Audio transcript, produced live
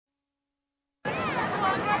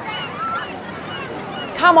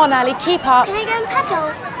Come on, Ali, keep up. Can I go and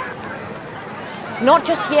cuddle? Not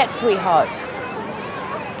just yet, sweetheart.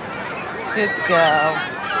 Good girl.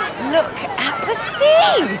 Look at the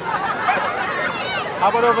sea! How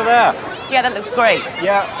about over there? Yeah, that looks great.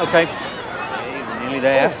 Yeah, okay. We're nearly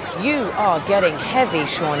there. Oh, you are getting heavy,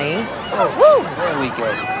 Shawnee. Oh, woo! There we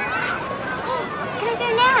go. Can I go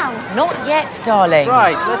now? Not yet, darling.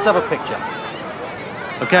 Right, let's have a picture.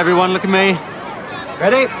 Okay, everyone, look at me.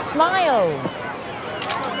 Ready? Smile.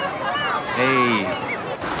 Hey.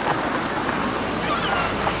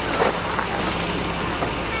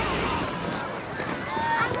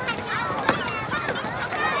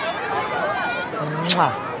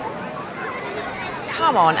 Mwah.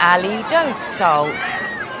 Come on, Ali, don't sulk.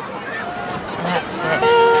 That's it.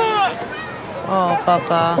 Oh,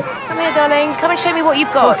 Bubba. Come here, darling. Come and show me what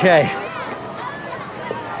you've got. Okay.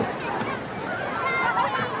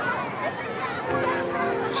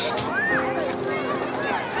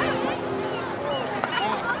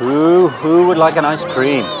 Who would like an ice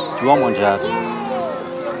cream? Do you want one, Jazz?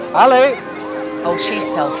 Ali! Oh, she's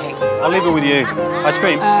sulking. I'll leave it with you. Ice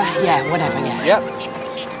cream? Yeah, whatever, yeah. Yep.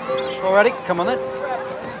 All ready? Come on, then.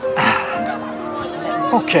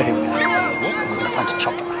 Okay. We're going to find a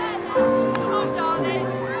chocolate.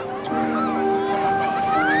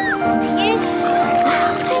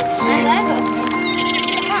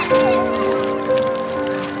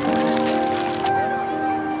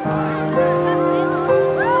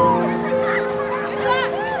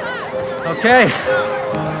 Okay.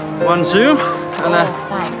 One zoom and a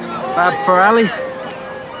thanks. fab for Ali.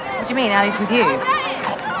 What do you mean, Ali's with you?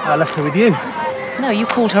 I left her with you. No, you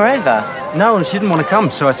called her over. No, and she didn't want to come,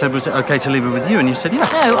 so I said, was it okay to leave her with you? And you said, yeah.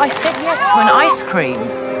 No, I said yes to an ice cream.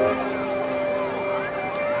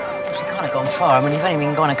 She can't have gone far. I mean, you've only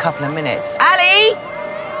been gone a couple of minutes. Ali!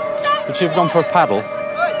 Could she have gone for a paddle?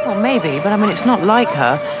 Well, maybe, but I mean, it's not like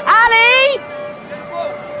her. Ali!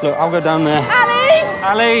 Look, I'll go down there. Ali!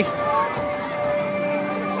 Ali!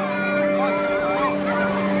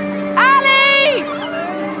 Ali!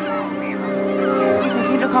 Excuse me,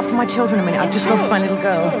 can you look after my children a minute? I've just lost my little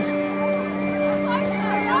girl.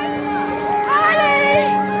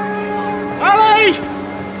 Ali! Ali!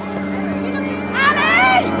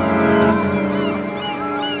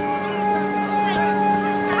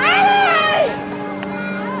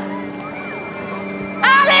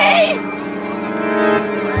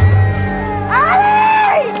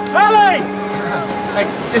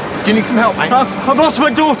 Do you need some help, mate? I've lost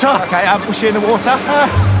my daughter. Okay, was she in the water?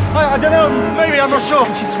 I don't know. Maybe, I'm not sure.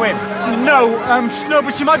 Can she swim? No, no,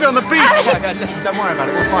 but she might be on the beach. Okay, listen, don't worry about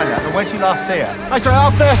it. We'll find out. But when'd you last see her? I saw her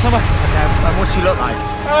up there somewhere. Okay, and what'd she look like?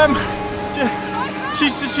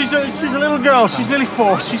 She's a little girl. She's nearly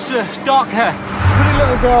 4. She's dark hair. Pretty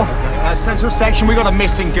little girl. Central section, we got a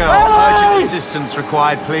missing girl. Ali! Urgent assistance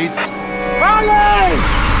required, please. Ali!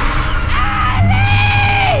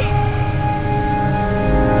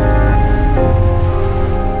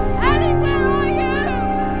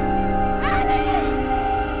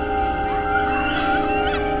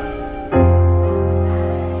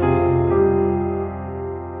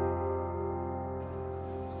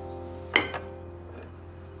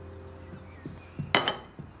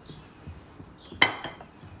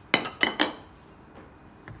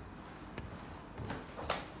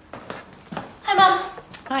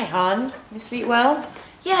 Hi, hon. You sleep well?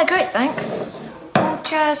 Yeah, great, thanks. Oh,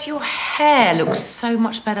 Jazz, your hair looks so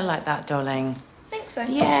much better like that, darling. Think so?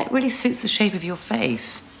 Yeah, it really suits the shape of your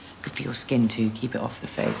face. Good for your skin, too. Keep it off the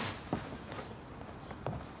face.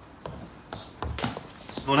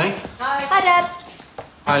 Morning. Hi. Hi, Dad.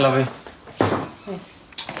 Hi, lovey.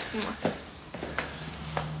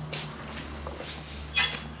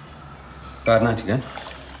 Bad night again?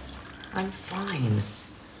 I'm fine.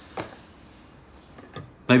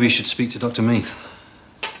 Maybe you should speak to Dr. Meath.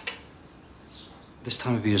 This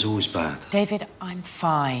time of year is always bad. David, I'm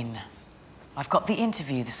fine. I've got the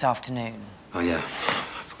interview this afternoon. Oh, yeah. I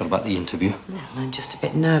forgot about the interview. No, I'm just a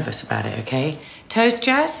bit nervous about it, OK? Toast,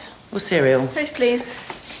 Jazz? Or cereal? Toast,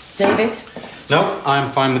 please. David? No, I'm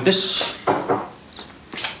fine with this.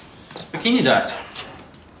 Bikini diet.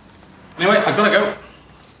 Anyway, I've got to go.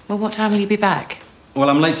 Well, what time will you be back? Well,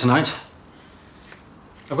 I'm late tonight.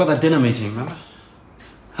 I've got that dinner meeting, remember?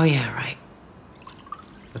 Oh, yeah, right.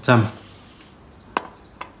 But,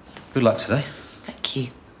 good luck today. Thank you.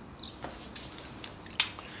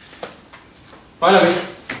 Bye, lovey.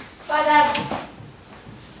 Bye, Dad.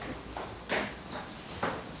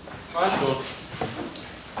 Bye, George.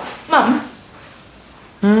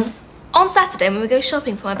 Mum? On Saturday, when we go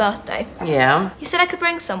shopping for my birthday, Yeah? you said I could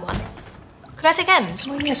bring someone. Could I take Ems?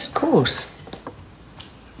 Oh, yes, of course.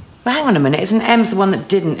 Well, hang on a minute. Isn't Em's the one that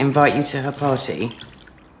didn't invite you to her party?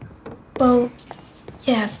 Well,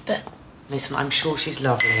 yeah, but... Listen, I'm sure she's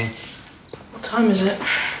lovely. What time is it?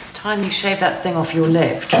 Time you shave that thing off your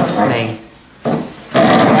lip, trust me.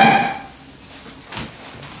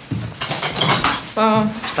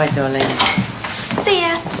 Bye, darling. See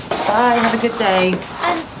ya. Bye, have a good day.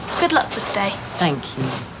 And good luck for today. Thank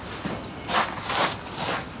you.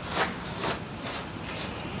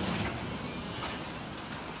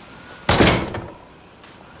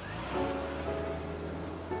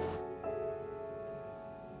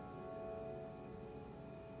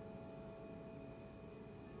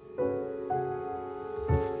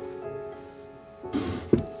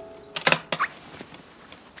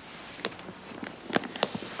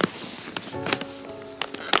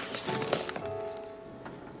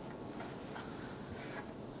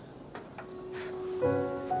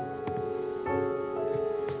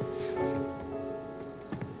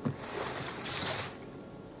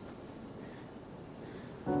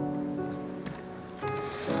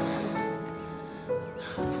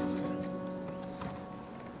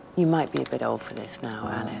 You might be a bit old for this now,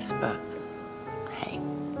 Alice, but hey.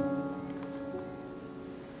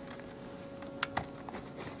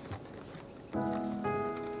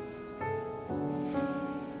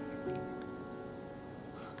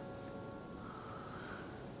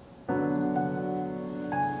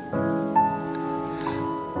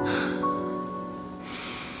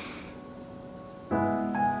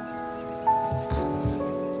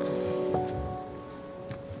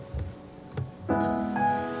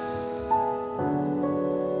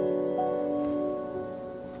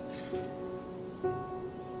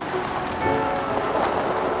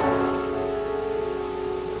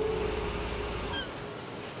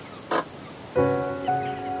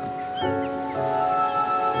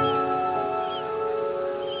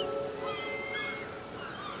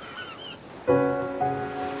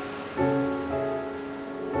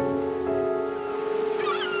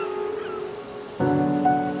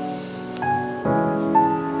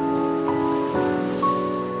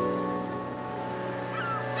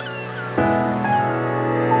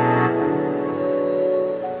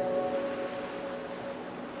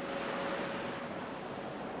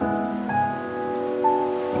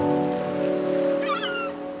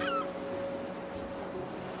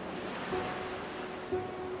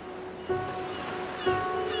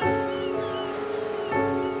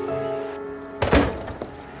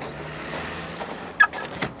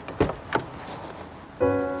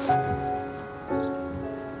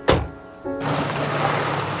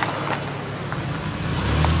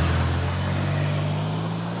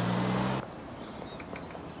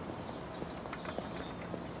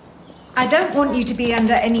 I don't want you to be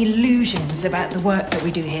under any illusions about the work that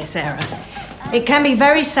we do here, Sarah. It can be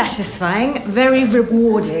very satisfying, very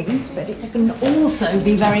rewarding, but it can also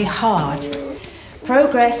be very hard.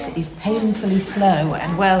 Progress is painfully slow,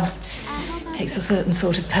 and, well, it takes a certain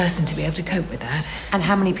sort of person to be able to cope with that. And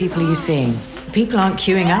how many people are you seeing? People aren't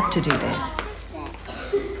queuing up to do this.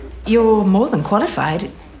 You're more than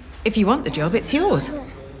qualified. If you want the job, it's yours.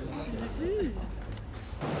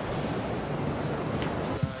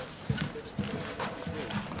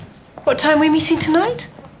 What time are we meeting tonight?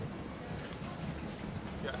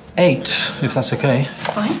 8, if that's okay.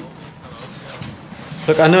 Fine.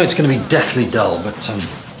 Look, I know it's going to be deathly dull, but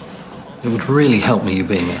it would really help me you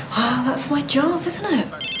being here. Ah, that's my job, isn't it?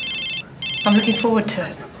 I'm looking forward to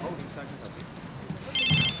it.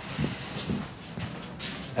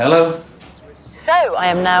 Hello? So, I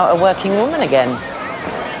am now a working woman again.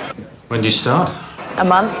 When do you start? A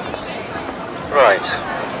month. Right.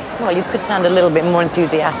 Well, you could sound a little bit more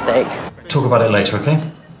enthusiastic. Talk about it later, okay?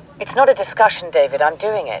 It's not a discussion, David. I'm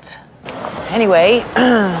doing it. Anyway,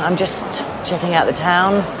 I'm just checking out the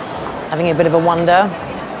town, having a bit of a wander.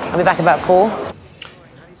 I'll be back about 4.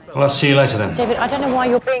 Well, I'll see you later then. David, I don't know why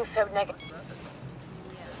you're being so negative.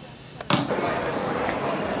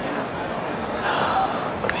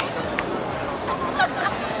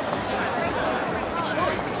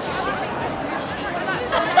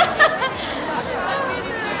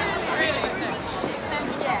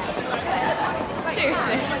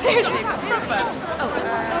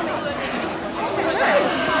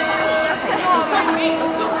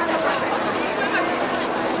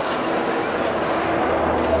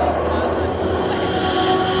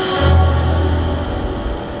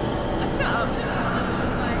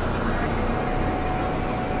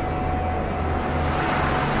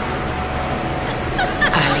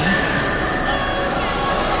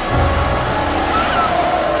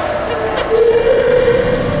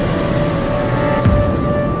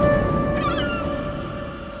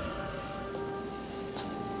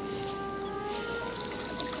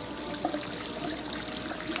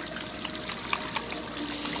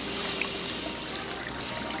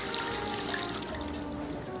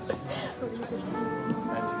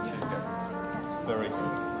 very.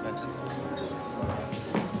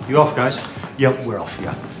 You off, guys? Yep, we're off,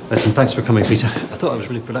 yeah. Listen, thanks for coming, Peter. I thought I was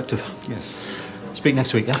really productive. Yes. Speak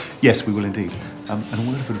next week, yeah? Yes, we will indeed. And a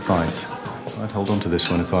word of advice. I'd hold on to this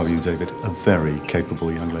one if I were you, David. A very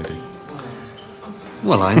capable young lady.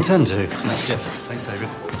 Well, I intend to. Yes. Thanks, David.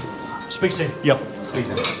 Speak soon. Yep. Speak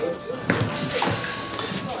then.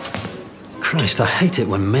 Christ, I hate it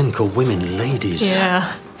when men call women ladies.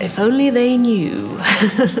 Yeah, if only they knew.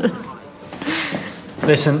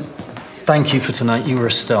 Listen, thank you for tonight. You were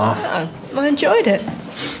a star. I enjoyed it.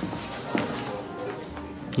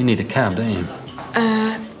 You need a cab, don't you?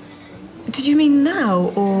 Did you mean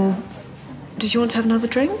now, or did you want to have another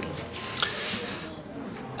drink?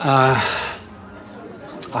 I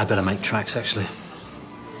better make tracks, actually.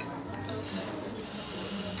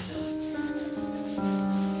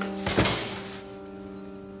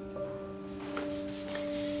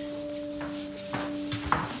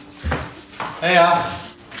 Hey,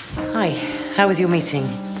 Hi, how was your meeting?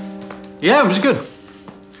 Yeah, it was good.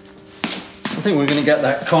 I think we're going to get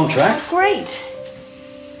that contract. Great.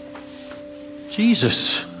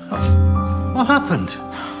 Jesus. What happened?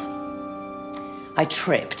 I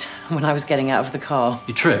tripped when I was getting out of the car.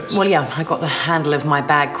 You tripped? Well, yeah, I got the handle of my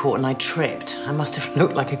bag caught and I tripped. I must have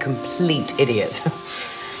looked like a complete idiot.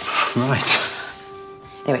 Right.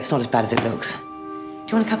 Anyway, it's not as bad as it looks. Do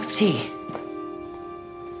you want a cup of tea?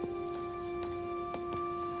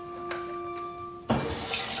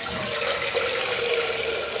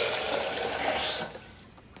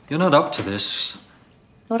 You're not up to this.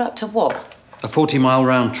 Not up to what? A 40-mile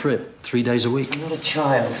round trip, 3 days a week. You're not a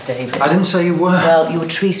child, David. I didn't say you were. Well, you were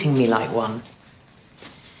treating me like one.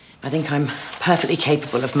 I think I'm perfectly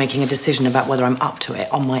capable of making a decision about whether I'm up to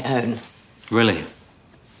it on my own. Really?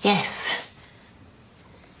 Yes.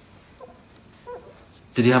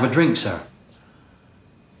 Did you have a drink, Sarah?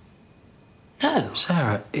 No.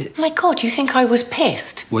 Sarah, My God, do you think I was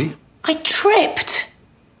pissed? Were you? I tripped.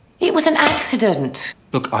 It was an accident.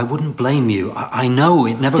 Look, I wouldn't blame you. I know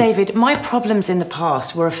it never... David, my problems in the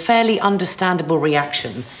past were a fairly understandable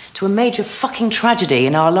reaction to a major fucking tragedy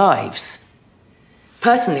in our lives.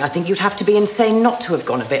 Personally, I think you'd have to be insane not to have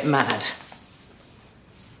gone a bit mad.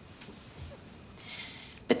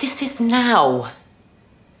 But this is now.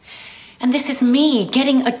 And this is me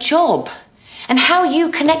getting a job. And how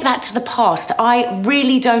you connect that to the past, I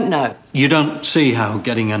really don't know. You don't see how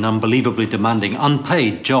getting an unbelievably demanding,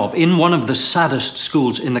 unpaid job in one of the saddest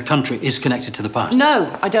schools in the country is connected to the past? No,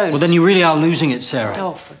 I don't. Well, then you really are losing it, Sarah.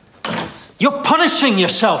 Oh, for God's... You're punishing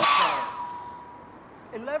yourself!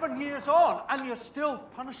 11 years on, and you're still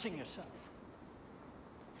punishing yourself.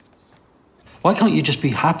 Why can't you just be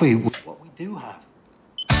happy with what we do have?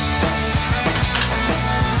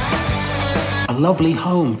 A lovely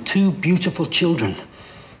home, 2 beautiful children.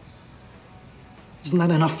 Isn't that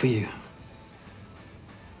enough for you?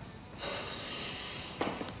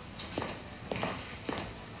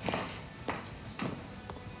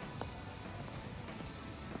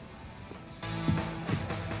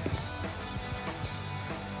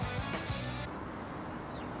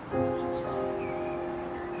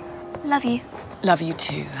 Love you. Love you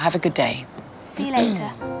too. Have a good day. See you later.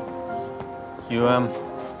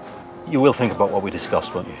 You will think about what we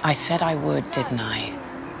discussed, won't you? I said I would, didn't I?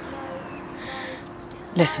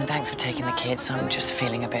 Listen, thanks for taking the kids. I'm just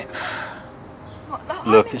feeling a bit...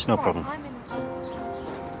 Look, it's no problem.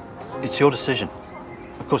 It's your decision.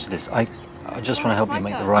 Of course it is. I just want to help you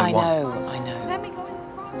make the right one. I know.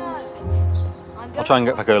 I'll try and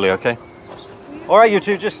get back early, okay? All right, you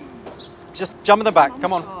two, just jump in the back.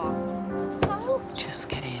 Come on. Just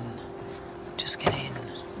get in. Just get in.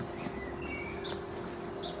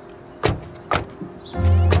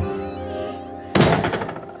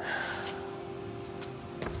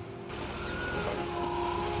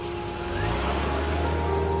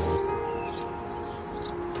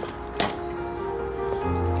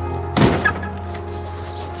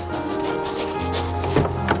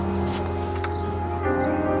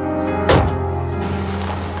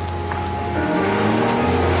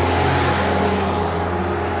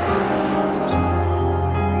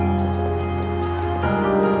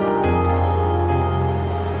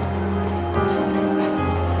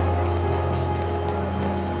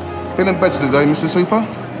 Feeling better today, Mrs. Hooper?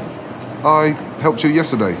 I helped you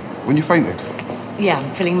yesterday when you fainted. Yeah,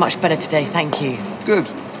 I'm feeling much better today, thank you. Good.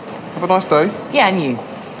 Have a nice day. Yeah, and you.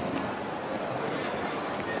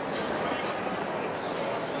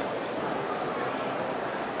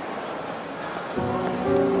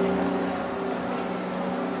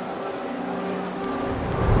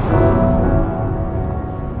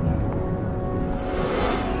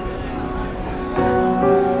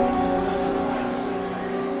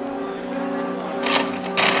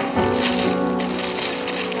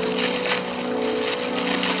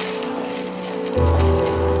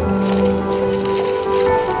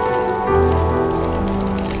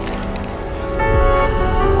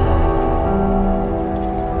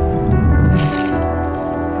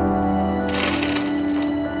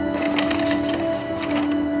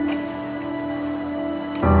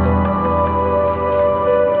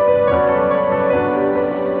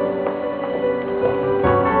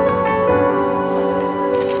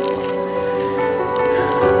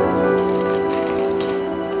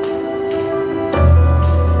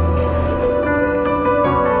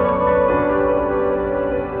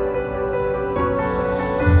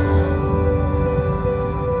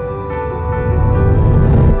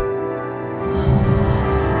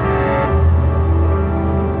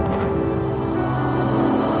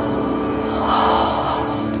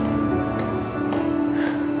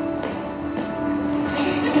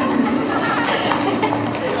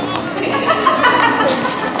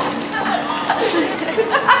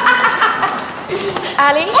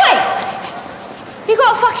 Ali? Oi! You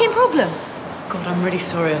got a fucking problem? God, I'm really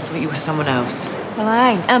sorry. I thought you were someone else. Well,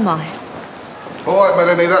 I ain't, am I? All right,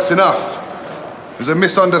 Melanie, that's enough. There's a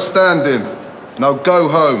misunderstanding. Now go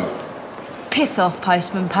home. Piss off,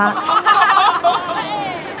 Postman Pat.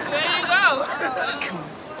 There you go.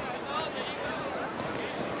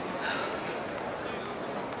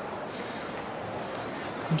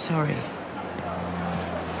 I'm sorry.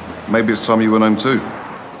 Maybe it's time you went home too.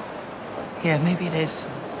 Yeah, maybe it is.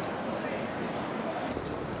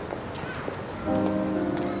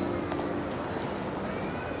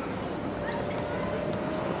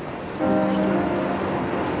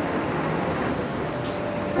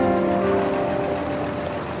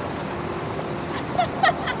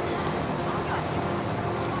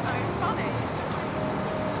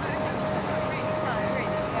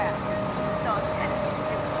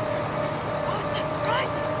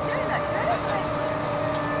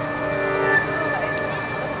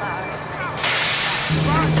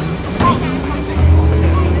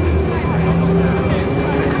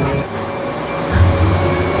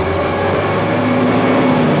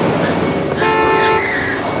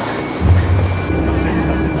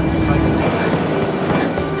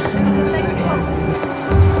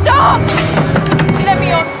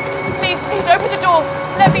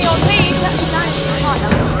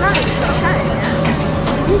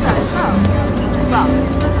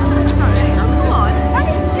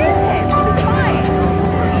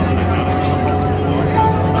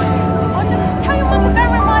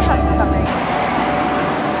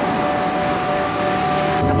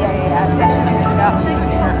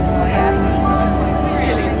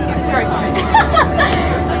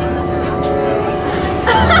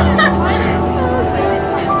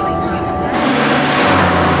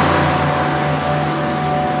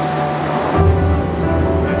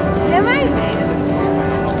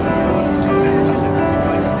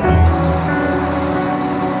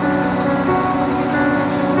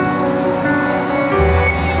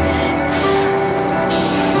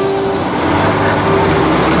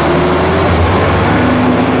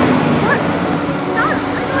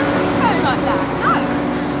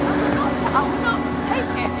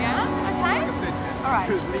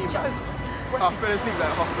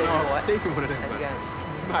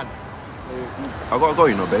 I gotta go,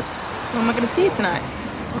 you know, babes. When am I going to see you tonight?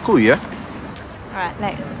 I'll call you, yeah? All right,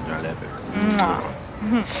 later. All right, later.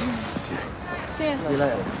 See ya. See you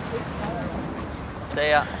later. See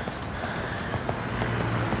ya.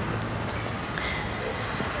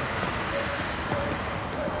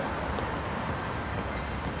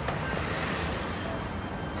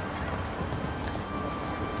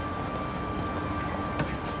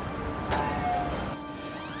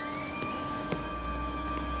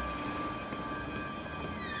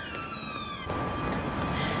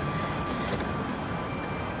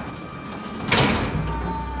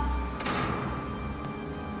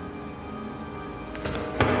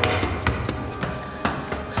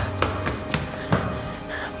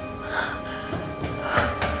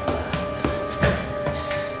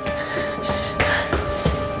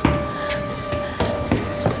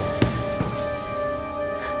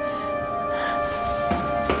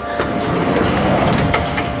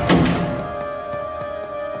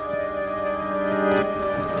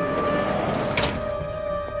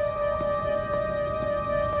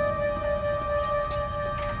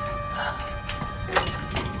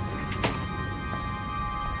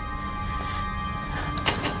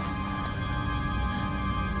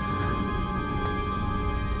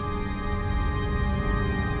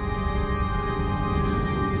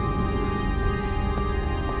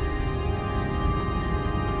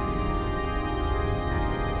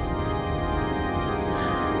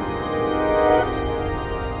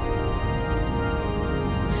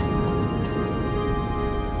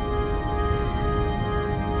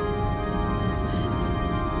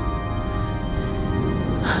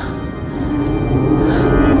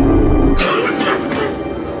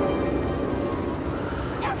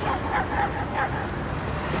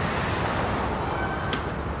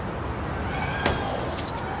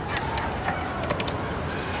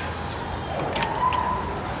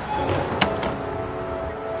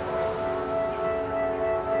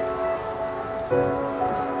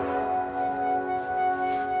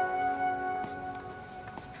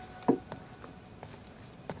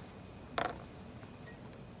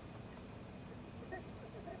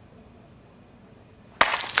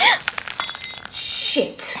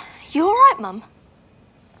 Shit. You all right, Mum?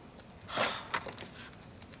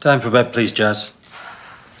 Time for bed, please, Jazz.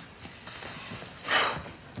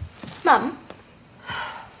 Mum?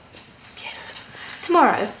 Yes.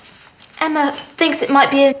 Tomorrow, Emma thinks it might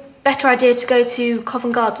be a better idea to go to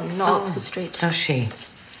Covent Garden, not Oxford Street. Does she?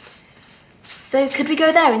 So could we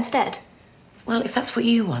go there instead? Well, if that's what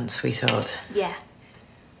you want, sweetheart, Yeah.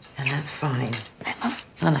 then that's fine. Oh,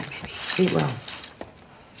 no, baby. Sleep well.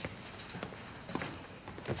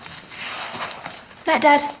 Night,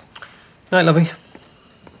 Dad. Night, lovey.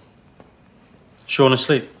 Sean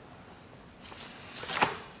asleep.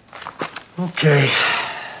 Okay.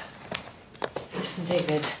 Listen,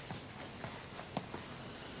 David.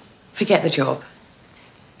 Forget the job.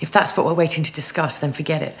 If that's what we're waiting to discuss, then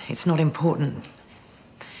forget it. It's not important.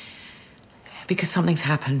 Because something's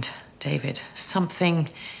happened, David. Something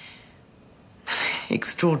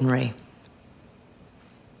extraordinary.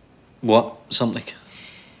 What? Something?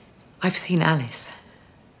 I've seen Alice.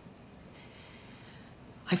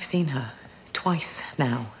 I've seen her twice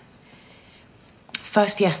now.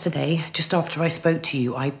 First yesterday, just after I spoke to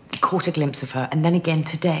you, I caught a glimpse of her, and then again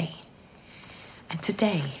today. And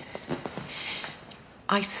today,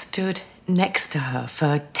 I stood next to her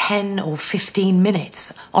for 10 or 15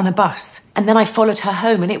 minutes on a bus, and then I followed her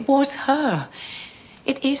home, and it was her.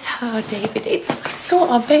 It is her, David. I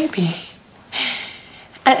saw our baby.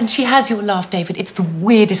 And she has your laugh, David. It's the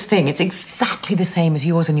weirdest thing. It's exactly the same as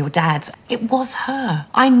yours and your dad's. It was her.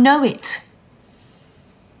 I know it.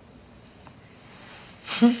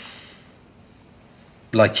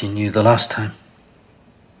 Like you knew the last time.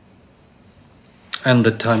 And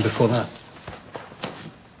the time before that.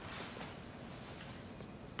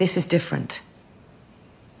 This is different.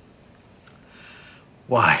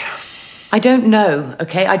 Why? I don't know,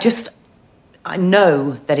 okay? I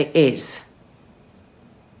know that it is.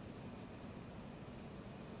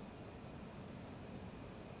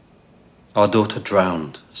 Our daughter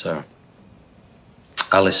drowned, Sarah.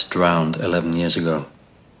 Alice drowned 11 years ago.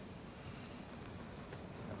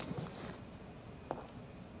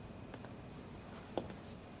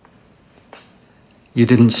 You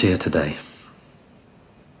didn't see her today.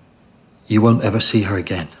 You won't ever see her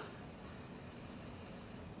again.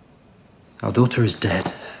 Our daughter is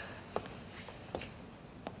dead.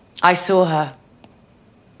 I saw her.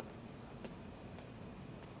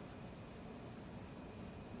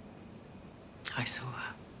 I saw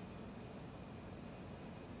her.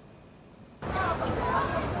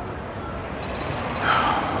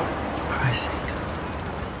 For Christ's sake.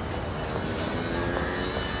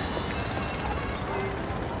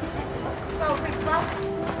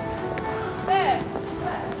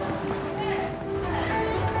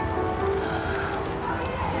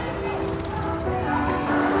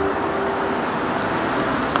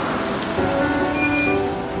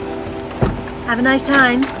 Have a nice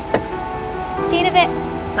time. See you in a bit.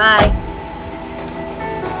 Bye.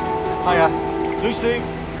 Hiya. Lucy.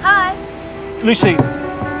 Hi. Lucy.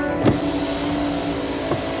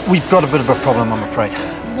 We've got a bit of a problem, I'm afraid.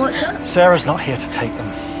 What's up? Sarah's not here to take them.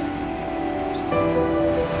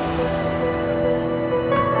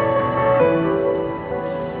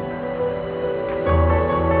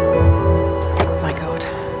 My God.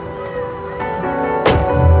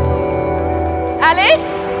 Alice?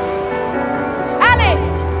 Alice?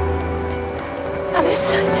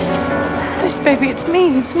 Alice, baby, it's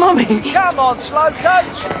me. It's Mummy. Come on, slow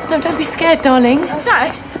coach. No, don't be scared, darling.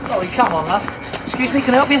 Dad? Sorry, come on, love. Excuse me,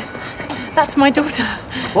 can I help you? That's my daughter.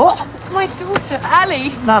 What? It's my daughter, Ali.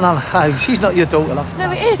 No, she's not your daughter, love. No,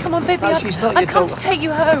 it is. Come on, baby. No, she's not I've your come daughter. to take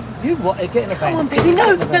you home. You what? Get in the van. Come on, baby.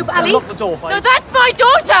 No, Ali. Lock the door, babe. No, that's my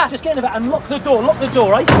daughter. Just get in the van and lock the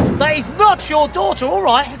door, eh? That is not your daughter, all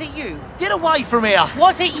right? Was it you? Get away from here.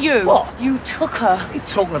 Was it you? What? You took her. What are you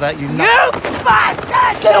talking about, you You nut?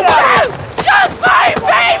 bastard! Get away! You took my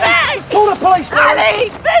baby! Call the police now. Ali,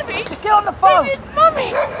 baby! Just get on the phone. Baby, it's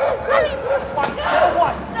Mummy! Ali! Get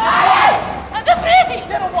away. No! I'm the baby!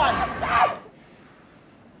 Get away.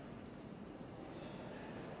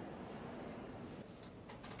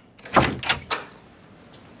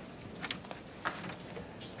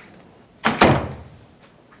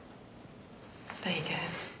 There you go.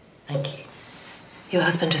 Thank you. Your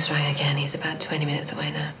husband just rang again. He's about 20 minutes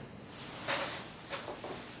away now.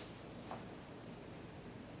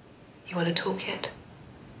 You want to talk yet?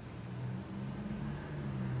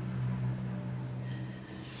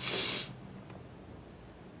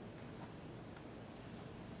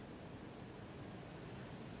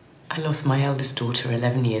 I lost my eldest daughter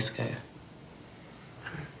 11 years ago.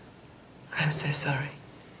 I'm so sorry.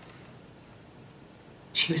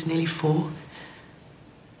 She was nearly 4.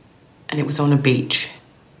 And it was on a beach.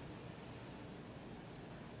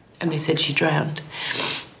 And they said she drowned.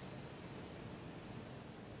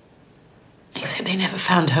 Except they never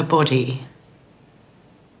found her body.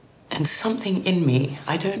 And something in me,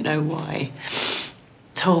 I don't know why,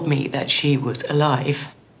 told me that she was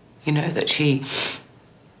alive. You know, that she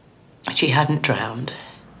hadn't drowned.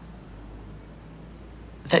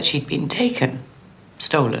 That she'd been taken,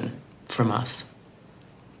 stolen from us.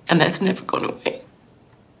 And that's never gone away.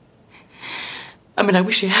 I mean, I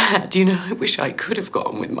wish it had, you know. I wish I could have gone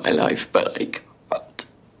on with my life, but I can't.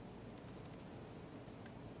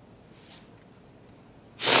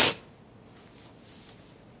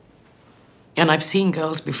 And I've seen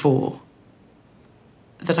girls before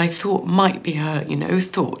that I thought might be her, you know,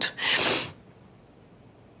 thought.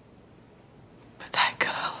 But that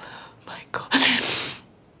girl, oh my God.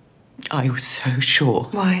 I was so sure.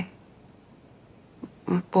 Why?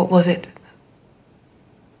 What was it?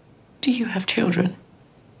 Do you have children?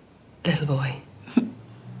 Little boy.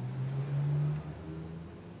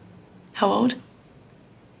 How old?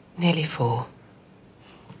 Nearly 4.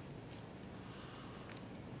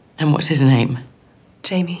 And what's his name?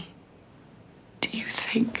 Jamie. Do you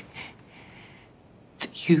think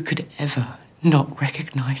that you could ever not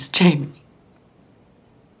recognize Jamie?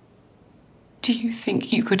 Do you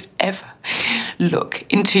think you could ever look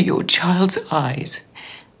into your child's eyes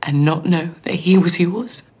and not know that he was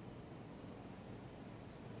yours?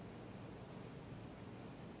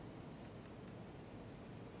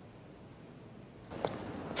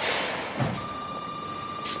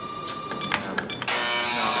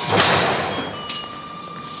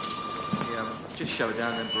 Just shove it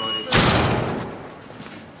down then, Brody.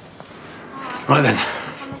 Right then.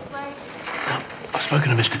 I've spoken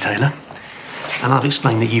to Mr. Taylor, and I've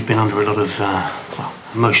explained that you've been under a lot of, well,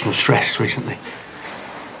 emotional stress recently.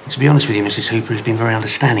 And to be honest with you, Mrs. Hooper has been very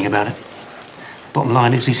understanding about it. Bottom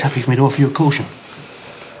line is he's happy for me to offer you a caution.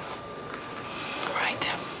 Right.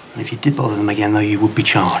 And if you did bother them again, though, you would be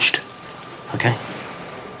charged. Okay?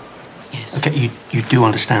 Yes. Okay, you do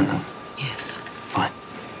understand them? Yes. Fine.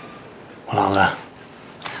 Well,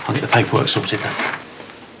 I'll get the paperwork sorted then.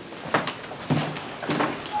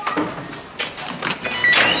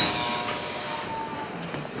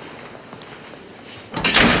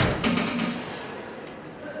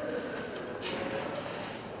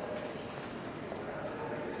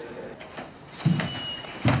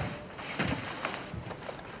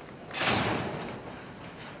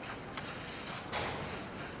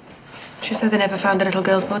 She said they never found the little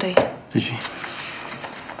girl's body. Did she?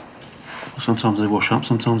 Well, sometimes they wash up,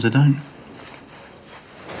 sometimes they don't.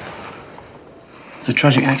 It's a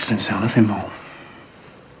tragic accident, Sal, nothing more.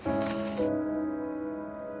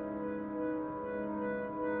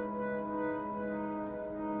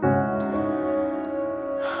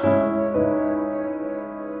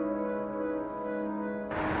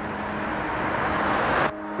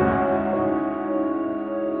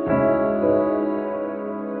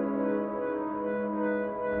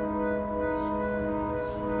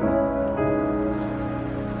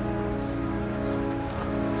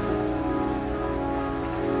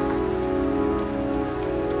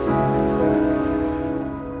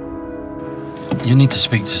 You need to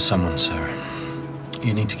speak to someone, Sarah.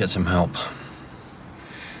 You need to get some help.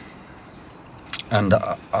 And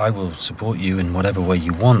I will support you in whatever way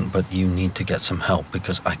you want, but you need to get some help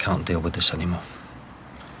because I can't deal with this anymore.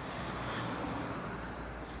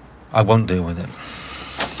 I won't deal with it.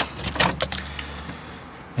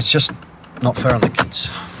 It's just not fair on the kids.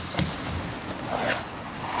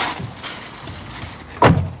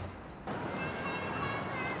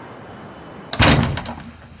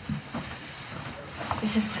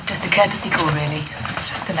 This is just a courtesy call, really.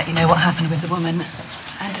 Just to let you know what happened with the woman.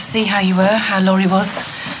 And to see how you were, how Laurie was.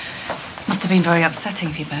 Must have been very upsetting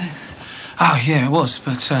for you both. Oh, yeah, it was,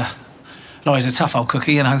 but Laurie's a tough old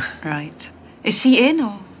cookie, you know. Right. Is she in,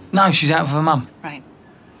 or...? No, she's out with her mum. Right.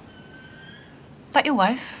 That your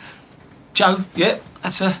wife? Jo, yeah,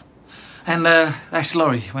 that's her. And that's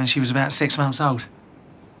Laurie, when she was about 6 months old.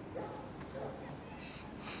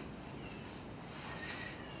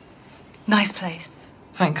 Nice place.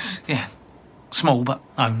 Thanks, yeah. Small, but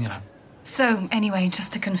home, you know. So, anyway,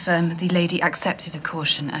 just to confirm, the lady accepted a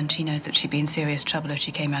caution and she knows that she'd be in serious trouble if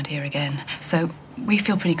she came round here again. So, we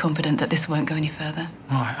feel pretty confident that this won't go any further.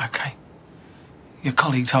 Right, OK. Your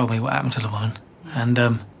colleague told me what happened to the woman, and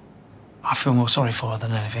I feel more sorry for her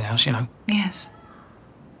than anything else, you know. Yes.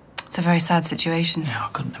 It's a very sad situation. Yeah, I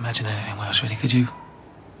couldn't imagine anything worse, really, could you?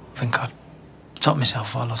 I think I'd top myself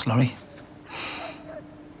if I lost Laurie.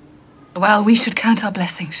 Well, we should count our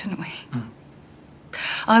blessings, shouldn't we? Mm.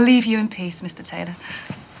 I'll leave you in peace, Mr. Taylor.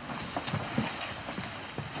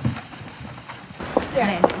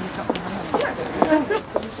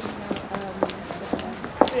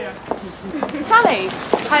 Sally!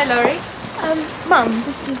 Hi, Laurie. Mum,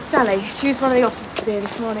 this is Sally. She was one of the officers here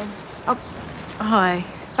this morning. Hi.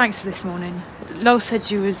 Thanks for this morning. Lol said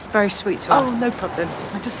you was very sweet to her. Oh, no problem.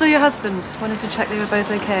 I just saw your husband. Wanted to check they were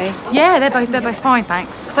both okay. Yeah, they're both fine,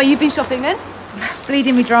 thanks. So you've been shopping then?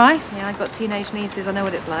 Bleeding me dry. Yeah, I've got teenage nieces. I know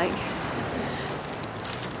what it's like.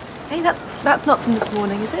 Hey, that's not from this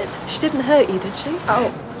morning, is it? She didn't hurt you, did she?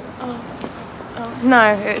 Oh.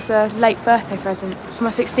 No, it's a late birthday present. It's my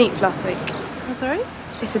 16th last week. I'm sorry?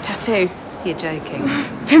 It's a tattoo. You're joking.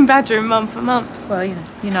 Been badgering Mum for months. Well, you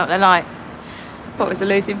know what they're like. Thought it was a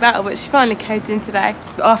losing battle, but she finally caved in today.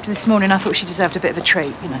 But after this morning, I thought she deserved a bit of a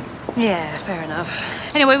treat, you know. Yeah, fair enough.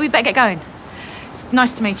 Anyway, we better get going. It's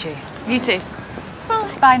nice to meet you. You too.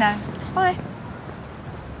 Bye. Bye now. Bye.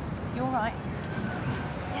 You all right?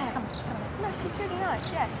 Yeah, come on. No, she's really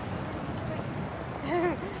nice. Yeah, she's sweet.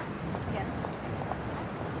 Yeah.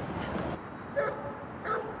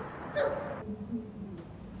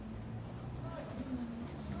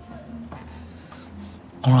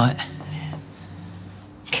 All right.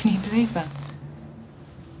 Can you believe that?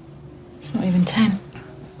 It's not even 10.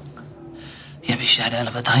 Yeah, but she had a hell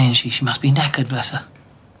of a day and she must be knackered, bless her.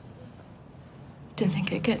 Didn't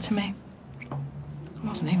think it'd get to me. I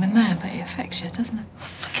wasn't even there, but it affects you, doesn't it?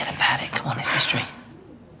 Forget about it. Come on, it's history.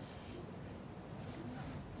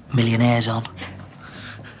 Millionaires on.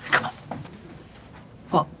 Come on.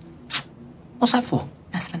 What? What's that for?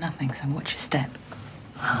 That's for nothing, so watch your step.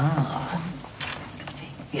 Ah.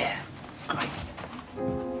 Yeah, great.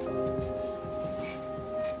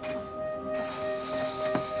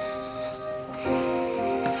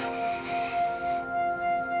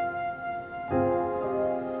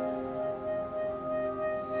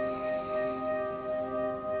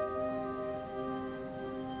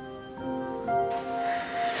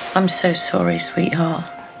 I'm so sorry, sweetheart.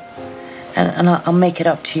 And I'll make it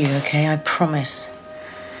up to you, okay? I promise.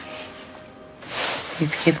 You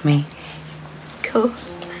forgive me? Of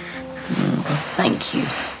course. Well, thank you.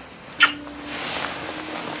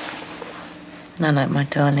 Nana, my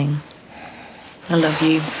darling. I love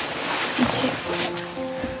you. You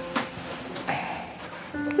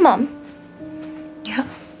too. Mum? Yeah?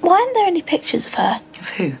 Why aren't there any pictures of her? Of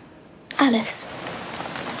who? Alice.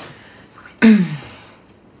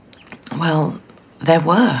 Well, there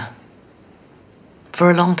were.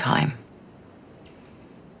 For a long time.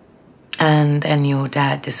 And then your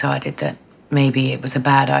dad decided that maybe it was a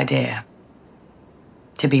bad idea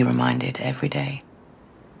to be reminded every day.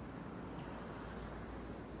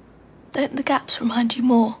 Don't the gaps remind you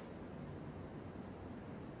more?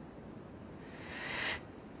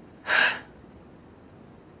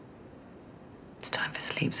 It's time for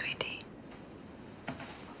sleep, sweetie.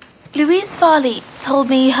 Louise Farley told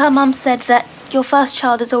me her mum said that your first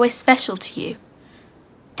child is always special to you.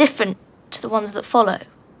 Different to the ones that follow.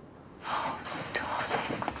 Oh,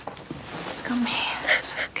 darling. Come here.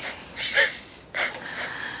 It's okay. Shh.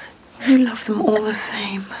 You love them all the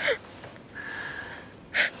same.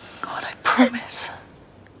 God, I promise.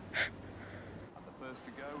 The first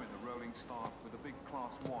to go in the rolling start with the big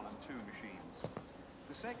Class 1 and 2 machines.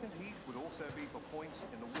 The second heat would also be for points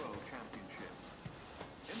in the World Championship.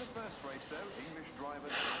 In the first race, though, English driver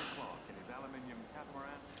John Clark in his aluminium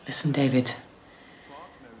catamaran. Listen, David.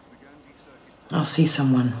 I'll see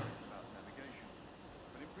someone.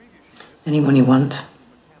 Anyone you want.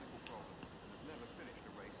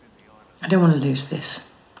 I don't want to lose this.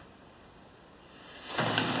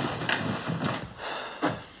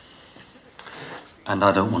 And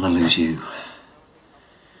I don't want to lose you.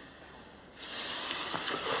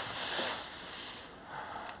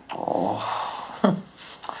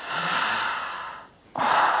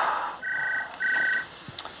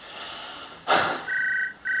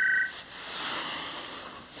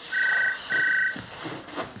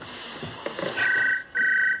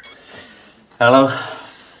 Hello?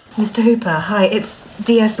 Mr. Hooper, hi, it's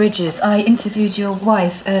DS Bridges. I interviewed your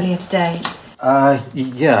wife earlier today.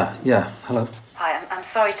 Yeah, hello. Hi, I'm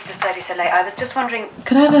sorry to disturb you so late. I was just wondering...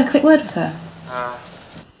 Could I have a quick word with her?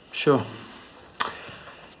 Sure.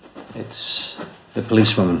 It's the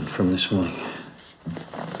policewoman from this morning.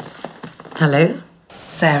 Hello?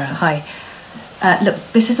 Sarah, hi. Look,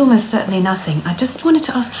 this is almost certainly nothing. I just wanted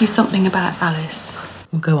to ask you something about Alice.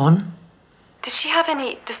 Well, go on. Does she have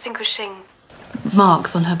any distinguishing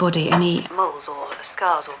marks on her body? Any moles or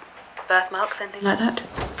scars or birthmarks, anything like that?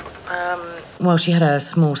 Well, she had a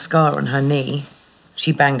small scar on her knee.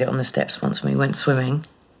 She banged it on the steps once when we went swimming.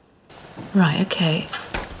 Right, okay.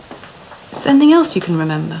 Is there anything else you can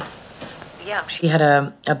remember? Yeah, she had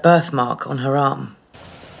a birthmark on her arm.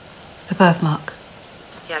 A birthmark?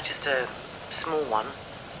 Yeah, just a small one.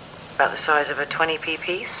 About the size of a 20p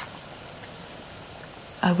piece.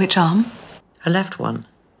 Which arm? Her left one.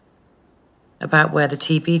 about where the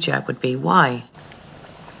TB jab would be. Why?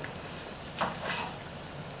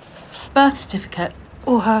 Birth certificate,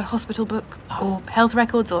 or her hospital book, or health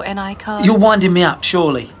records, or NI card. You're winding me up,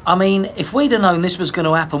 surely. I mean, if we'd have known this was going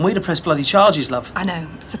to happen, we'd have pressed bloody charges, love. I know,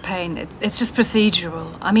 it's a pain. It's just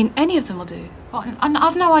procedural. I mean, any of them will do.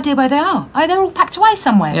 I've no idea where they are. They're all packed away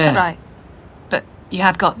somewhere. Yeah. Right. But you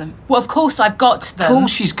have got them. Well, of course I've got them. Of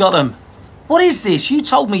course she's got them. What is this? You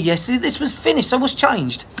told me yesterday this was finished, so what's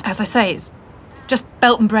changed? As I say, it's just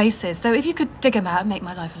belt and braces. So if you could dig them out, it'd make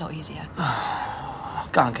my life a lot easier.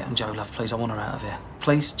 Go and get them, Joe, love, please. I want her out of here.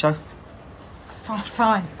 Please, Joe?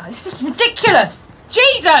 Fine. This is ridiculous.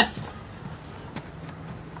 Jesus!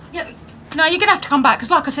 Yeah, no, you're going to have to come back,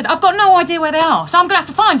 because like I said, I've got no idea where they are, so I'm going to have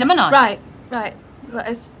to find them, haven't I? Right. Well,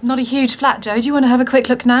 it's not a huge flat, Joe. Do you want to have a quick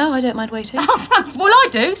look now? I don't mind waiting. Well, I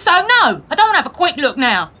do, so no. I don't want to have a quick look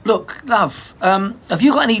now. Look, love, have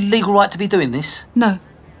you got any legal right to be doing this? No.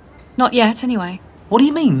 Not yet, anyway. What do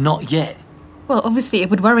you mean, not yet? Well, obviously, it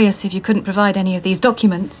would worry us if you couldn't provide any of these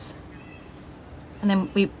documents. And then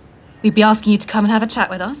we'd be asking you to come and have a chat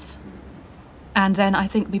with us. And then I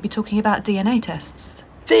think we'd be talking about DNA tests.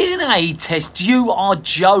 DNA test? You are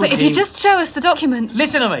joking. But if you just show us the documents...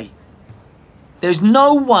 Listen to me. There's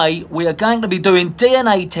no way we are going to be doing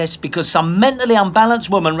DNA tests because some mentally unbalanced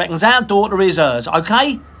woman reckons our daughter is hers,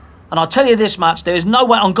 OK? And I'll tell you this much, there's no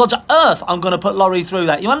way on God's earth I'm going to put Laurie through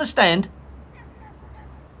that. You understand?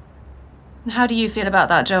 How do you feel about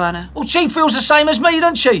that, Joanna? Well, she feels the same as me,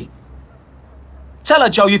 doesn't she? Tell her,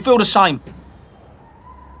 Joe, you feel the same.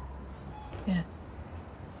 Yeah.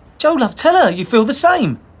 Joe, love, tell her you feel the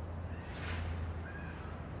same.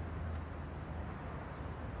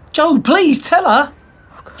 Joe, please, tell her.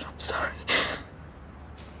 Oh, God, I'm sorry.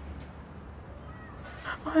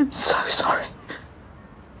 I'm so sorry.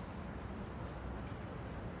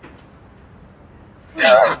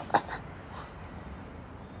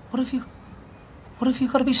 What have you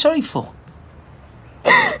got to be sorry for?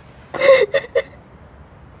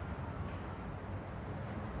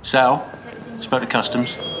 Sal, spoke to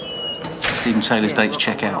Customs. Stephen Taylor's dates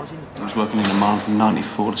check out. He was working in the mine from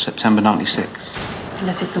 94 to September 96.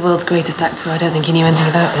 Unless he's the world's greatest actor, I don't think he knew anything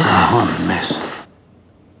about this. Oh, what a mess.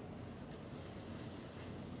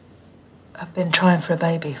 I've been trying for a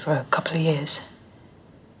baby for a couple of years.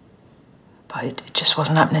 But it just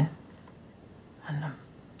wasn't happening. And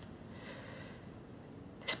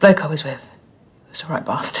this bloke I was with was a right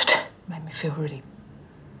bastard. Made me feel really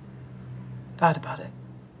bad about it.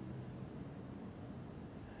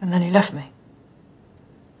 And then he left me.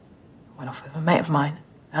 Went off with a mate of mine,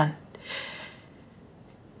 and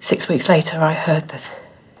 6 weeks later I heard that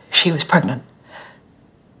she was pregnant.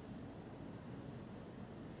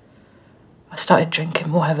 I started drinking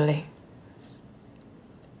more heavily,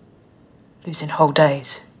 losing whole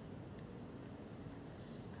days.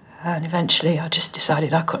 And eventually I just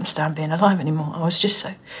decided I couldn't stand being alive anymore. I was just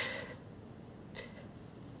so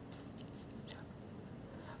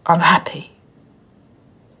unhappy.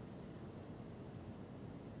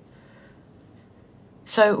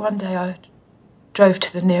 So one day I drove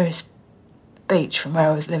to the nearest beach from where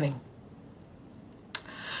I was living.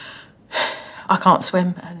 I can't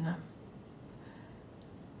swim, and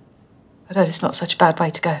I know it's not such a bad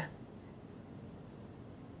way to go.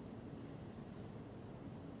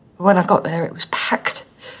 But when I got there, it was packed.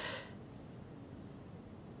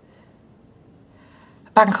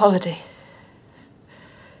 A bank holiday.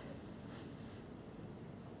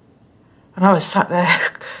 And I was sat there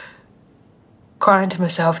crying to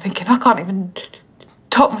myself, thinking, I can't even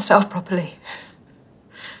talk myself properly.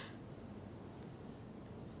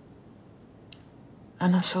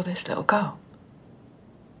 And I saw this little girl.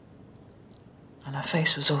 And her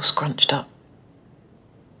face was all scrunched up.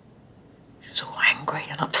 She was all angry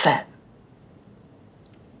and upset.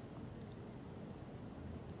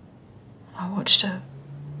 I watched her.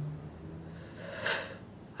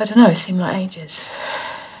 I don't know, it seemed like ages.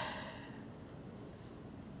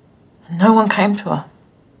 And no one came to her.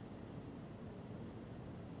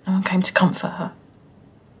 No one came to comfort her.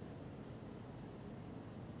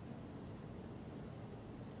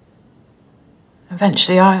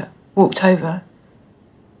 Eventually I walked over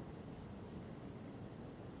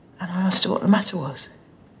and I asked her what the matter was.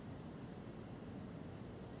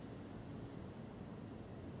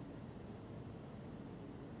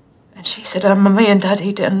 And she said her mummy and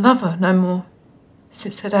daddy didn't love her no more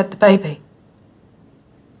since they'd had the baby.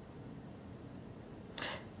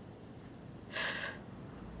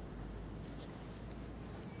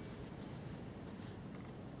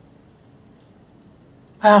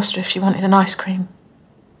 I asked her if she wanted an ice cream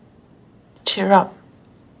to cheer her up.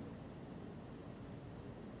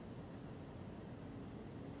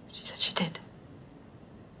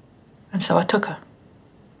 And so I took her.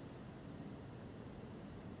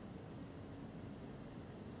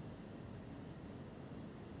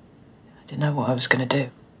 I didn't know what I was going to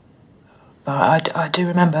do. But I do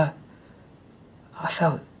remember I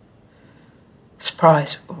felt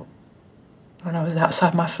surprised when I was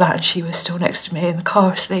outside my flat and she was still next to me in the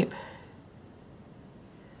car asleep.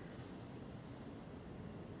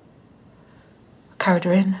 I carried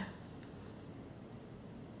her in,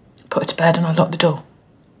 put her to bed, and I locked the door.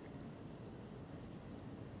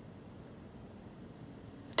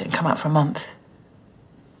 I didn't come out for a month,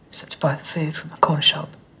 except to buy food from the corner shop.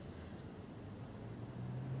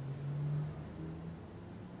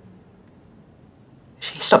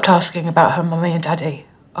 She stopped asking about her mummy and daddy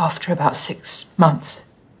after about 6 months.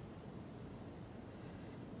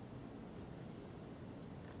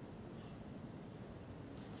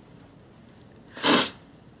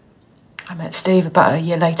 I met Steve about a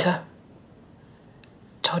year later.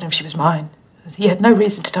 Told him she was mine. He had no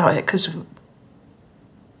reason to doubt it because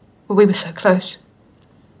we were so close.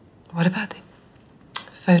 What about the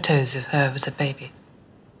photos of her as a baby?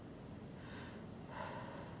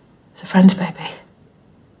 It's a friend's baby.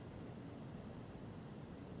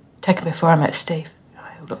 Taken before I met Steve.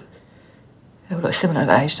 They all look similar at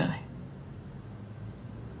that age, don't they?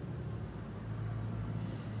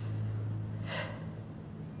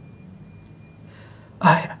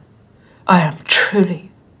 I am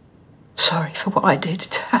truly sorry for what I did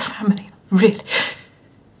to our family. Really.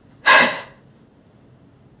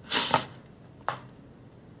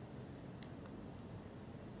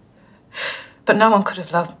 But no one could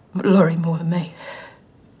have loved Laurie more than me.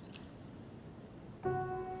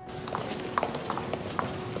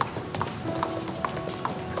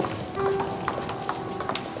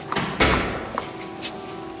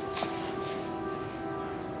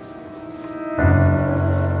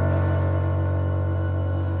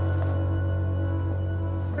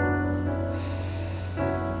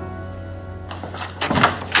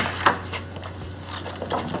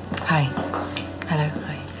 Hi. Hello.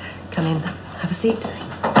 Hi. Come in. Have a seat.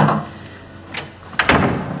 Thanks.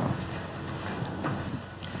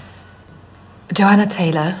 Joanna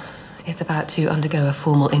Taylor is about to undergo a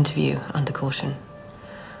formal interview under caution.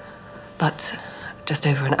 But just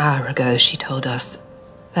over an hour ago, she told us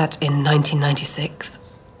that in 1996,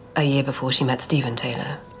 a year before she met Stephen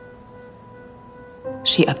Taylor,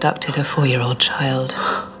 she abducted a 4-year-old child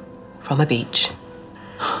from a beach.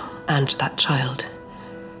 And that child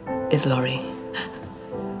is Laurie.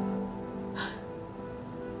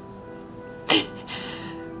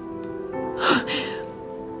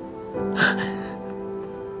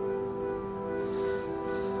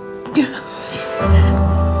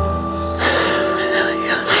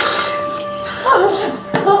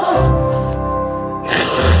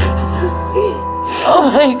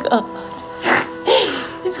 Oh my God.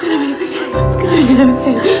 It's gonna be okay. It's gonna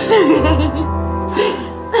be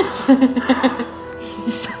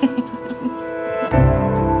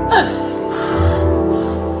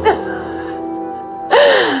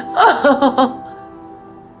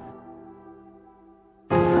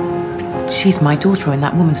She's my daughter and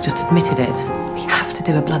that woman's just admitted it. We have to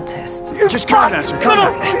do a blood test. Just come on, come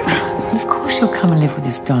on. Of course she'll come and live with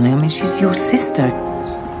us, darling. I mean, she's your sister.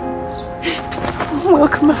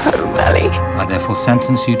 Welcome home, Ellie. I therefore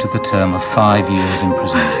sentence you to the term of 5 years in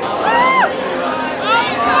prison.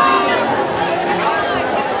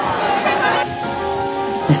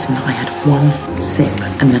 Listen, I had one sip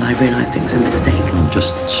and then I realised it was a mistake. I'm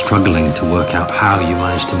just struggling to work out how you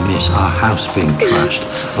managed to miss our house being trashed,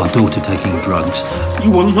 our daughter taking drugs.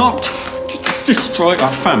 You will not destroy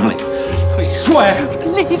our family. I swear.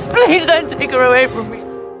 Please, please don't take her away from me.